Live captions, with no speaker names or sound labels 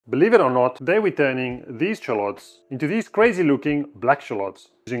Believe it or not, today we're turning these shallots into these crazy looking black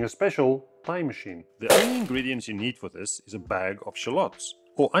shallots using a special time machine. The only ingredients you need for this is a bag of shallots,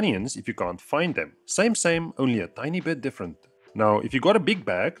 or onions if you can't find them. Same, only a tiny bit different. Now, if you got a big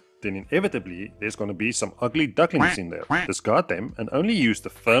bag, then inevitably there's going to be some ugly ducklings in there. Discard them and only use the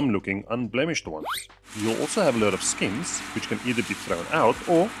firm looking unblemished ones. You'll also have a lot of skins, which can either be thrown out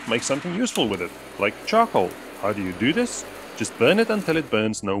or make something useful with it, like charcoal. How do you do this? Just burn it until it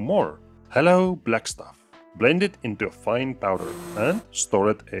burns no more. Hello, black stuff. Blend it into a fine powder and store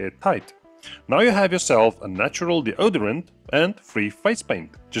it airtight. Now you have yourself a natural deodorant and free face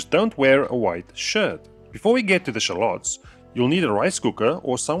paint. Just don't wear a white shirt. Before we get to the shallots, you'll need a rice cooker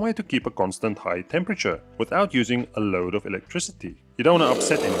or somewhere to keep a constant high temperature without using a load of electricity. You don't want to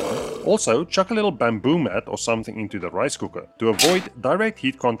upset anyone. Also, chuck a little bamboo mat or something into the rice cooker to avoid direct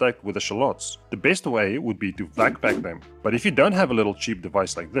heat contact with the shallots. The best way would be to vac pack them. But if you don't have a little cheap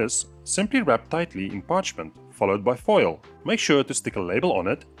device like this, simply wrap tightly in parchment, followed by foil. Make sure to stick a label on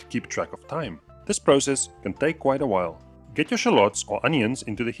it to keep track of time. This process can take quite a while. Get your shallots or onions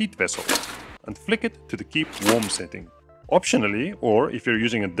into the heat vessel and flick it to the keep warm setting. Optionally, or if you're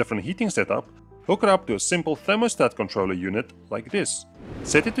using a different heating setup, hook it up to a simple thermostat controller unit like this.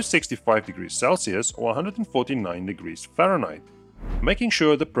 Set it to 65 degrees Celsius or 149 degrees Fahrenheit, making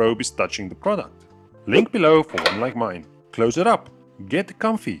sure the probe is touching the product. Link below for one like mine. Close it up, get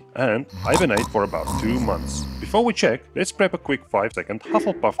comfy and hibernate for about 2 months. Before we check, let's prep a quick 5-second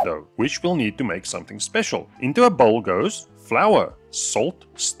Hufflepuff dough, which we'll need to make something special. Into a bowl goes flour, salt,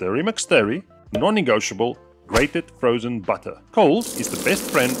 stirry McStirry, non-negotiable, grated frozen butter. Cold is the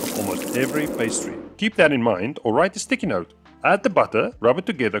best friend of almost every pastry. Keep that in mind or write a sticky note. Add the butter, rub it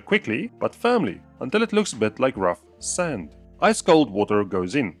together quickly but firmly until it looks a bit like rough sand. Ice cold water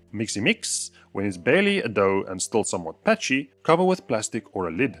goes in. Mixy mix. When it's barely a dough and still somewhat patchy, cover with plastic or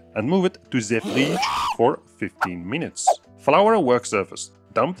a lid and move it to Zefrige for 15 minutes. Flour a work surface.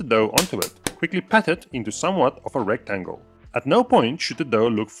 Dump the dough onto it. Quickly pat it into somewhat of a rectangle. At no point should the dough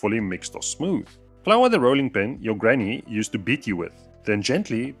look fully mixed or smooth. Flour the rolling pin your granny used to beat you with. Then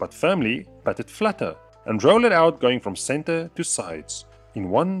gently but firmly pat it flatter and roll it out going from center to sides in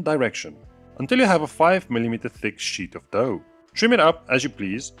one direction until you have a 5 mm thick sheet of dough. Trim it up as you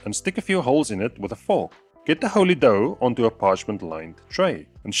please and stick a few holes in it with a fork. Get the holy dough onto a parchment lined tray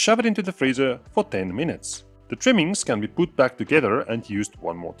and shove it into the freezer for 10 minutes. The trimmings can be put back together and used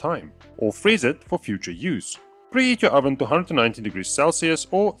one more time, or freeze it for future use. Preheat your oven to 190 degrees Celsius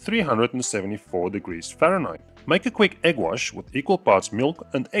or 374 degrees Fahrenheit. Make a quick egg wash with equal parts milk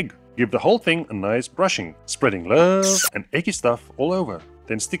and egg. Give the whole thing a nice brushing, spreading love and eggy stuff all over.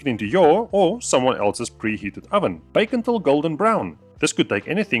 Then stick it into your or someone else's preheated oven. Bake until golden brown. This could take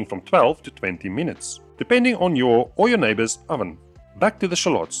anything from 12 to 20 minutes, depending on your or your neighbor's oven. Back to the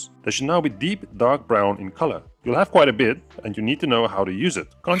shallots. They should now be deep dark brown in color. You'll have quite a bit and you need to know how to use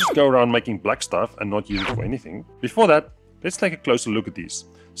it. Can't just go around making black stuff and not use it for anything. Before that, let's take a closer look at these.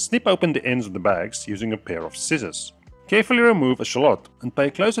 Snip open the ends of the bags using a pair of scissors. Carefully remove a shallot and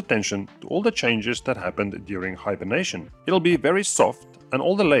pay close attention to all the changes that happened during hibernation. It'll be very soft and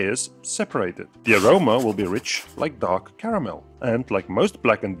all the layers separated. The aroma will be rich like dark caramel. And like most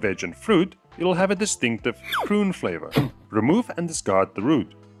blackened veg and fruit, it'll have a distinctive prune flavor. Remove and discard the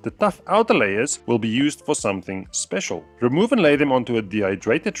root. The tough outer layers will be used for something special. Remove and lay them onto a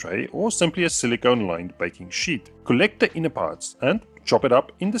dehydrator tray or simply a silicone-lined baking sheet. Collect the inner parts and chop it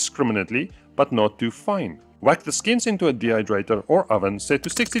up indiscriminately but not too fine. Whack the skins into a dehydrator or oven set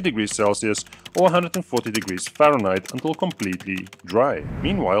to 60 degrees Celsius or 140 degrees Fahrenheit until completely dry.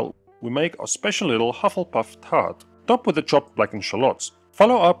 Meanwhile, we make our special little Hufflepuff tart. Top with the chopped blackened shallots.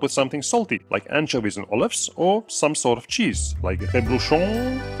 Follow up with something salty like anchovies and olives or some sort of cheese like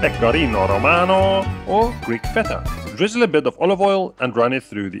reblochon, pecorino romano or Greek feta. Drizzle a bit of olive oil and run it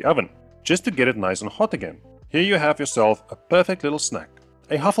through the oven just to get it nice and hot again. Here you have yourself a perfect little snack.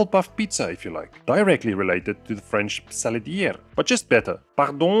 A Hufflepuff pizza if you like, directly related to the French saladier, but just better.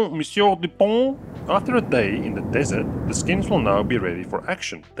 Pardon, Monsieur Dupont? After a day in the desert, the skins will now be ready for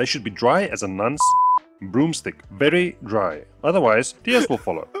action. They should be dry as a nun's broomstick, very dry, otherwise tears will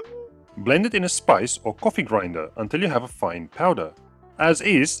follow. Blend it in a spice or coffee grinder until you have a fine powder. As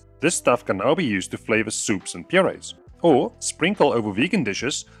is, this stuff can now be used to flavor soups and purees, or sprinkle over vegan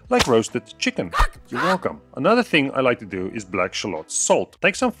dishes like roasted chicken. You're welcome. Another thing I like to do is black shallot salt.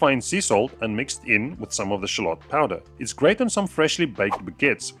 Take some fine sea salt and mix it in with some of the shallot powder. It's great on some freshly baked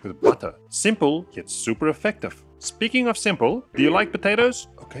baguettes with butter. Simple yet super effective. Speaking of simple, do you like potatoes?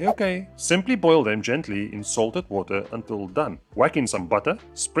 Okay. Simply boil them gently in salted water until done. Whack in some butter,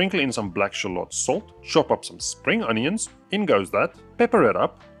 sprinkle in some black shallot salt, chop up some spring onions, in goes that, pepper it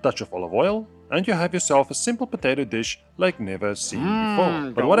up, touch of olive oil, and you have yourself a simple potato dish like never seen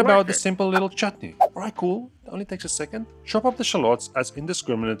before. But what about the simple little chutney? Alright, cool. It only takes a second. Chop up the shallots as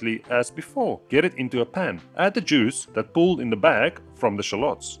indiscriminately as before. Get it into a pan. Add the juice that pooled in the bag from the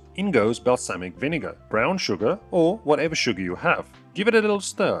shallots. In goes balsamic vinegar, brown sugar, or whatever sugar you have. Give it a little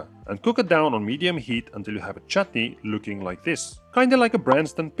stir and cook it down on medium heat until you have a chutney looking like this. Kinda like a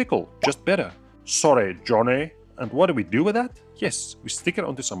Branston pickle, just better. Sorry, Johnny. And what do we do with that? Yes, we stick it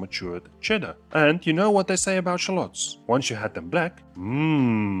onto some matured cheddar. And you know what they say about shallots? Once you had them black,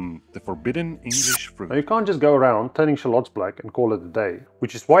 the forbidden English fruit. Now you can't just go around turning shallots black and call it a day,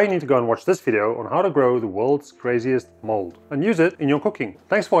 which is why you need to go and watch this video on how to grow the world's craziest mold and use it in your cooking.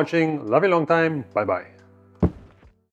 Thanks for watching, love you long time, bye bye.